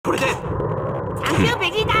ですよ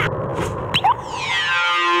ベジータ。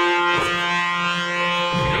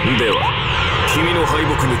では君の敗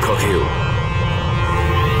北にかけよう。よ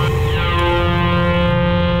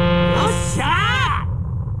っしゃ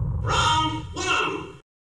ー。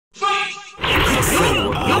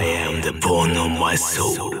I am the bone of my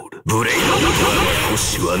soul。ブレイドの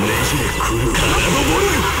星はねじれくる。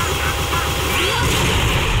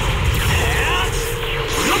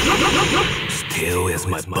Steel is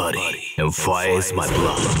my body and fire is my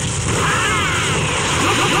blood.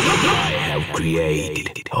 I have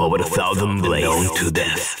created over 1,000 blades known to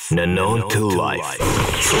death and known to life.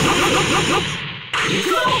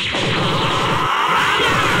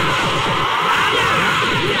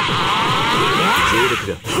 上陸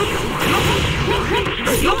だ。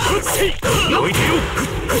置いてよ。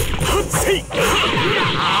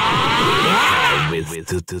I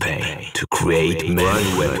withstood pain to create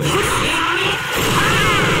many weapons.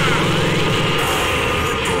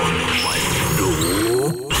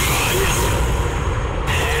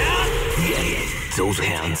 Those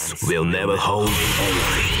hands will never hold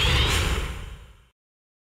anything.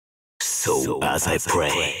 So as I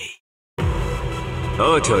pray.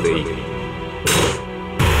 Archer でいい。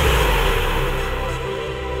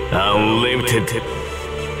Unlimited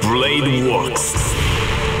blade works.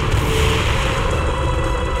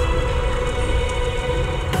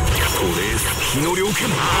 トレース火の猟犬。ト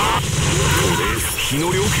レース火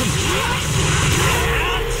の猟犬。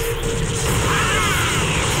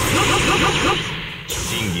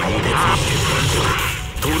真偽無欠にして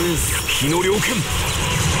トレース火の猟犬。トレ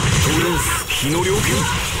ース火の猟犬。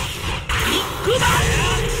ビッグバン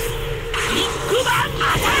ア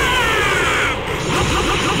タック。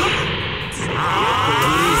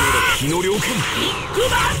火の猟犬。ト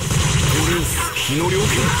レース火の猟犬。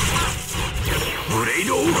ブレイ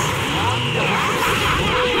ドオフ。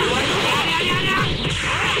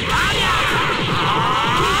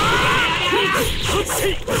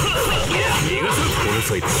逃がすこの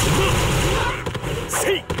サイズ。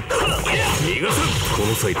逃がすこの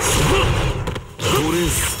サイズ。トレー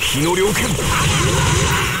ス火の猟犬。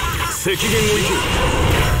赤源を行こ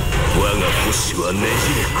う。我が星はねじ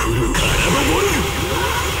れ狂う。体ボル。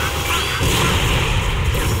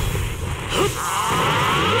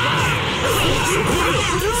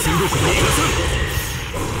水力逃がす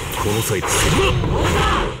このサイズ。こ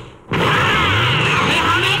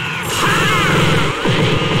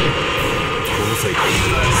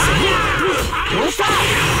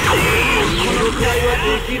のくらいはで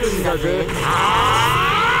きるんだぜ。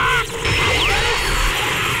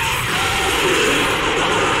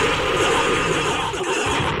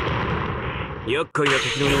厄介な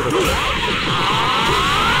敵のようだ。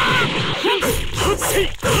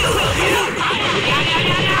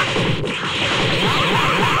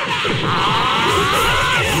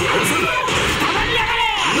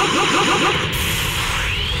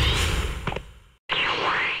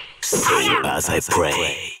As I pray.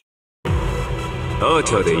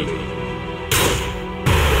 Archer でいい。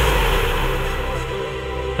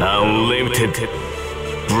Unlimited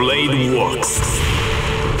blade works.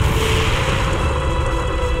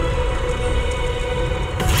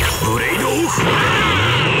 ブレイドオフ。今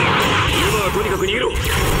はとにかく逃げろ。どう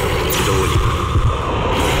に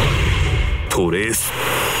トレース。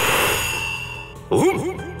おう。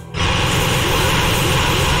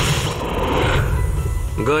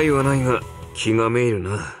害はないが気がめいるな。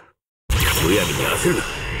むやみに焦るな。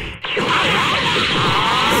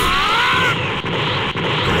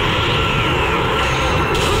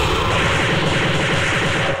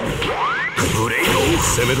ブレイドオフ。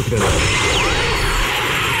攻め時だな。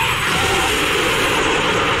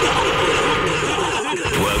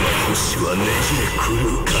我が星はねじれ狂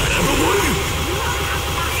う。体ボル。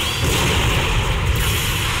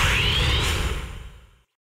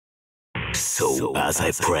So as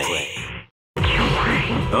I pray.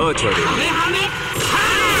 Archer で。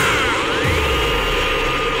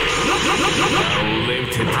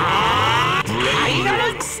Unlimited blade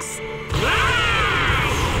works.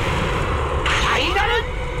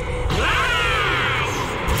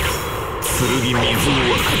 剣水を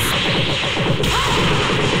分か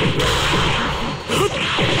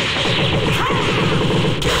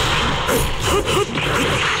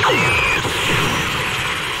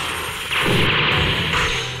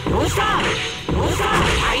どうしたフ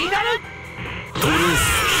ァイナル。トレース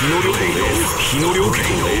火の猟犬。火の猟犬。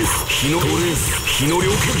火のトレース火の猟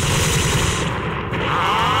犬。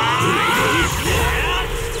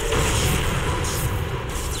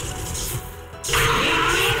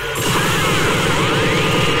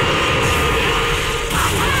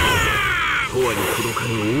永遠に黒かに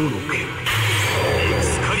王の剣。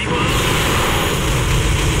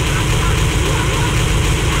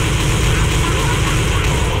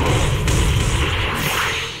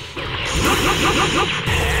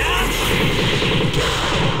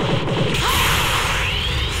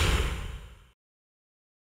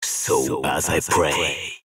So as I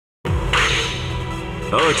pray.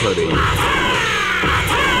 Archery.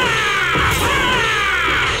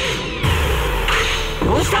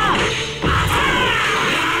 どうした？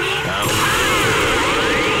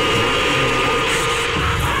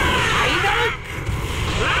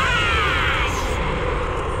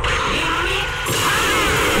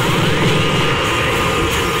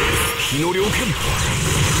火の猟犬。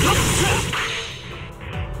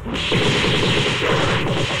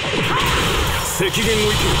赤源を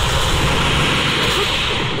行く。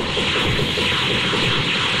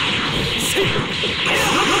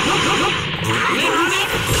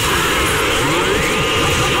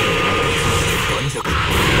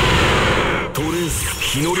とりあえず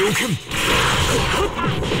火の猟犬。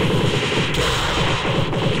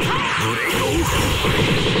ブレイドオフ。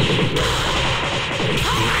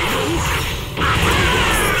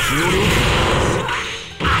火の猟犬。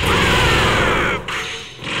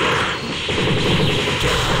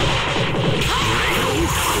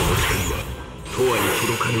とわに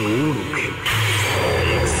届かぬ王の剣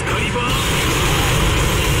エクスカリバー。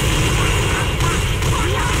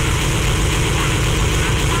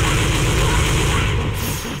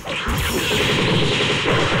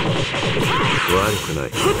悪くない。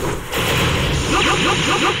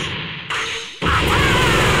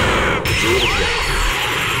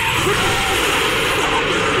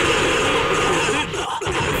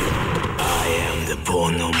I am the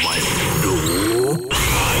bone of my soul.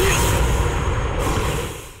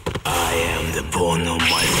 I am the bone of my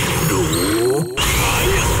soul. I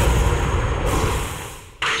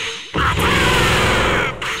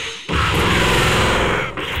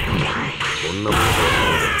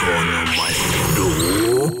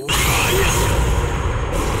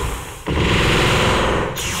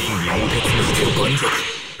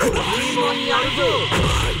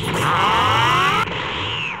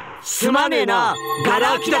すまねえな、ガ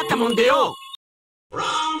ラ空きだったもんでよ。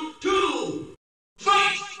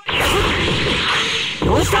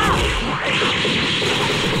どうした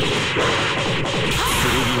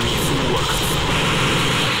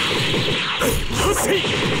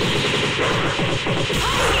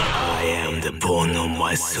？I am the bone of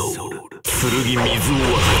my soul. 剣水を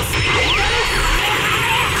渡す。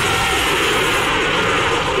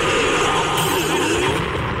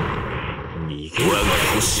我が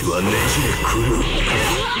星はねじれ狂う。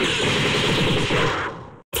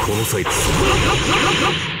この際剣水を渡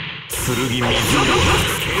す。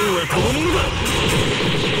剣は飛ぶものだ。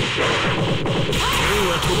剣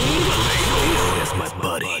は飛ぶものだ。Fire is my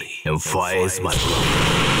body and fire is my blood.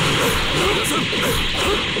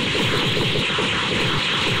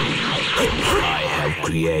 I have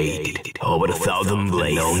created over 1,000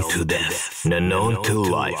 blades known to death and known to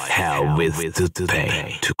life have withstood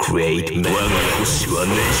pain to create men. 我が星は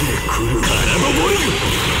ねじれ狂う。体ぼれる。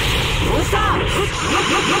どうした？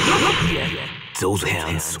 Those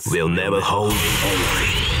hands will never hold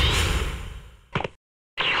anything.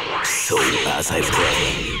 So as I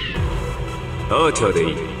pray.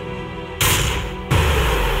 Archery.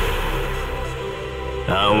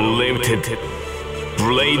 Unlimited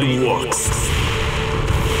blade works.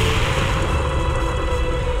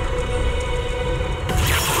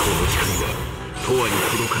 この光は永遠に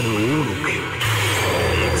届かぬ王の剣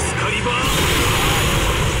エクスカリバー。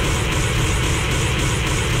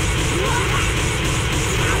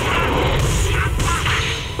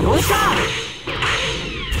どうした？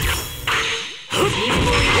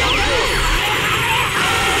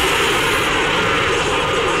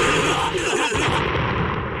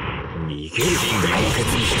逃げる心理無欠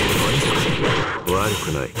にして満足。悪く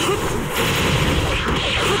ない。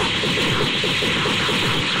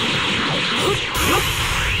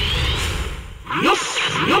よし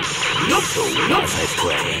よしよし。 So as I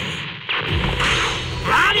pray.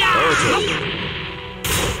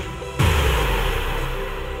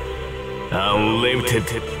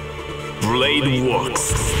 Unlimited blade works.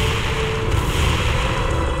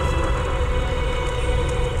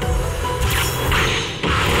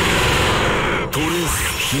 とりあえず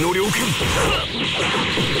火の猟犬。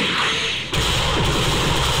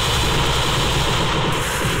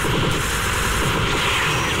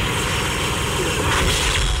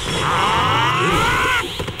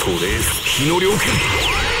とりあえず火の猟犬。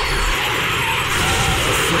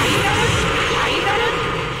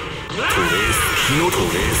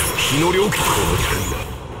火の猟犬。この光は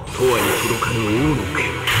永遠に届かぬ王の剣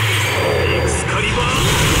エクスカリバー。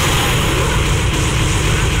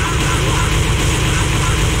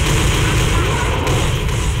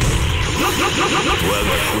我が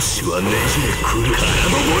星はねじれ狂う。体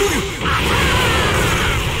ぼれる。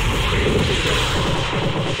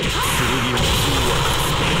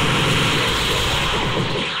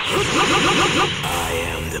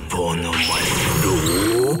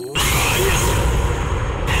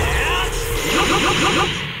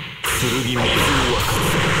剣水を沸か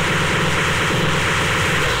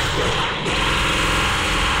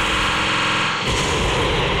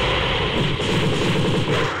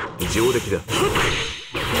す。上出来だ。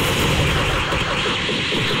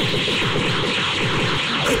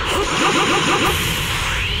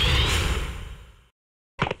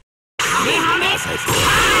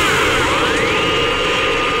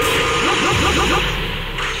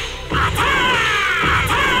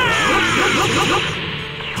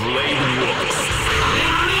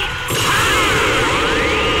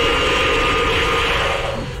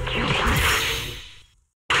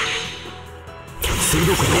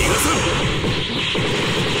鋭く逃がさん。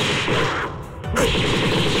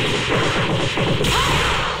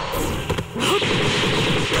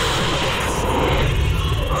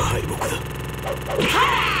敗北だ。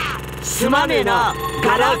すまねえな、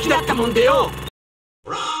ガラ空きだったもんでよ。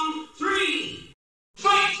こ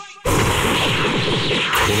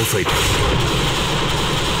の際だ。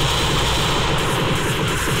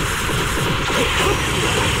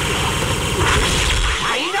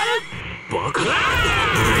バカだ。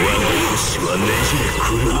我が星はねじれ狂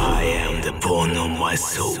う。I am the bone of my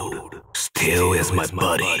soul. Steel is my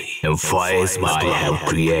body, and fire is my blood. I have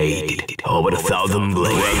created over 1,000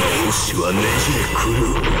 blades. 我が星はねじれ狂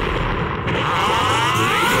う。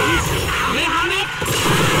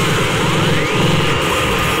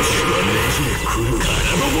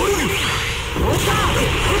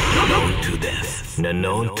Known to death,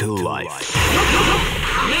 known to life.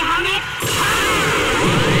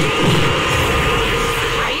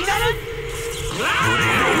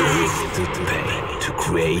 To pay, to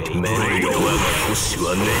create memory. 我が星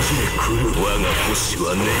はねじれ狂う。我が星は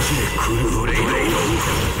ねじれ狂う。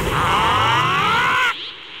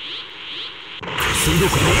鋭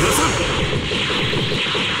く逃がさん。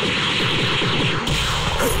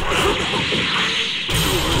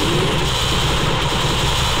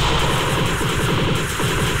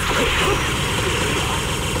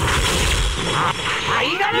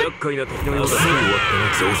厄介な時のようだ。すぐ終わったな。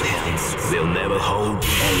Those hands will never hold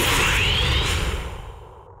anything.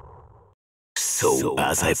 So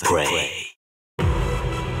as I pray.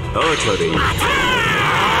 Archery.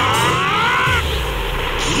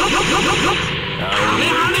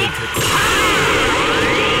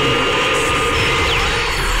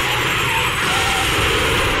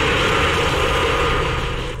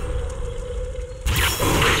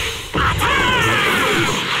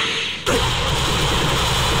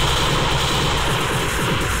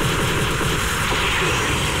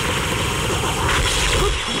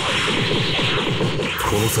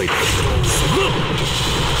この際だ。こ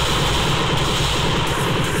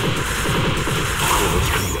の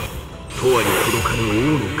光は永遠に届かぬ王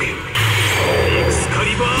の剣エクスカリ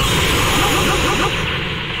バー。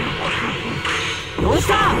どうし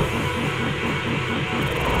た。ど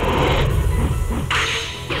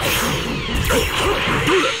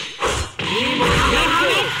うだ。いいものになるぞ。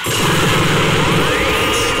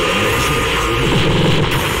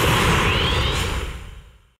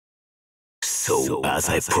So as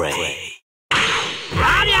I pray.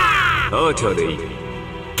 Archery.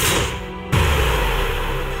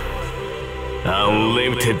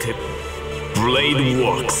 Unlimited blade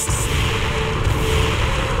works.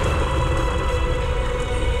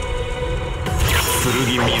 剣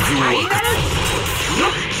水を沸かす。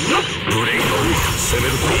ブレイド攻め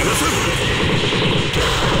ると逃がさん。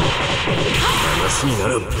話になら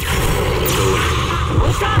ん。どう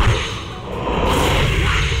した。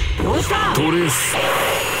どうした。トレース。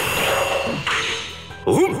お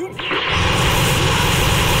ん。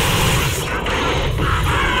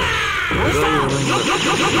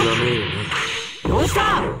どうした。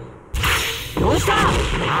どうした。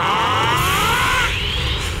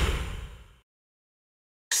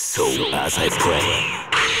So as I pray.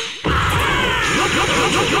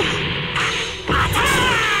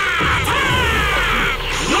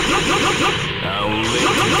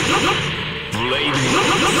 Blade.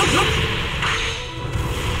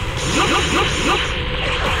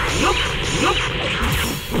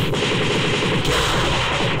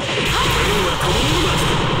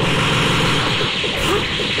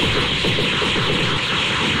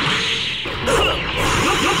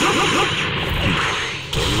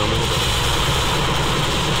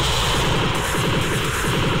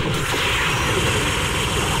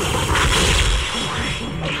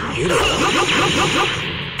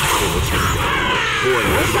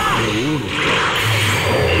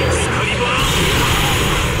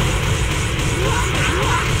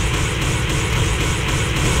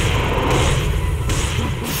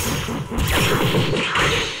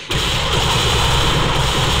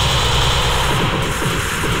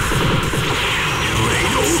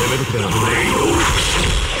 敵だな。ブレイド。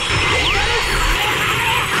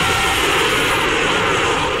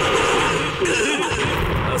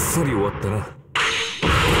あっさり終わったな。我が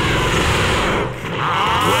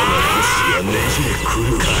星はねじれ狂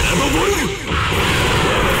う。カラボボル。我が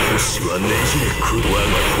星はねじれ狂う。我が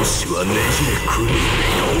星はねじれ狂う。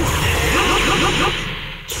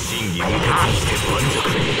真偽無欠にして盤石。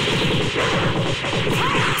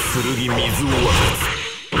剣水を分かつ。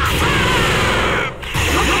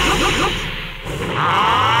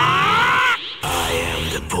I am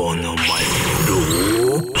the born of my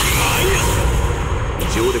rope.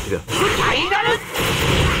 上出来だ。ブ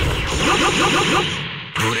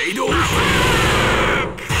レイド。ブ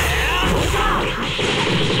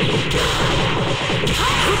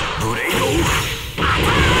レイド。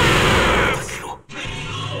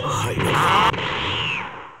はい。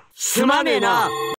すまねえな。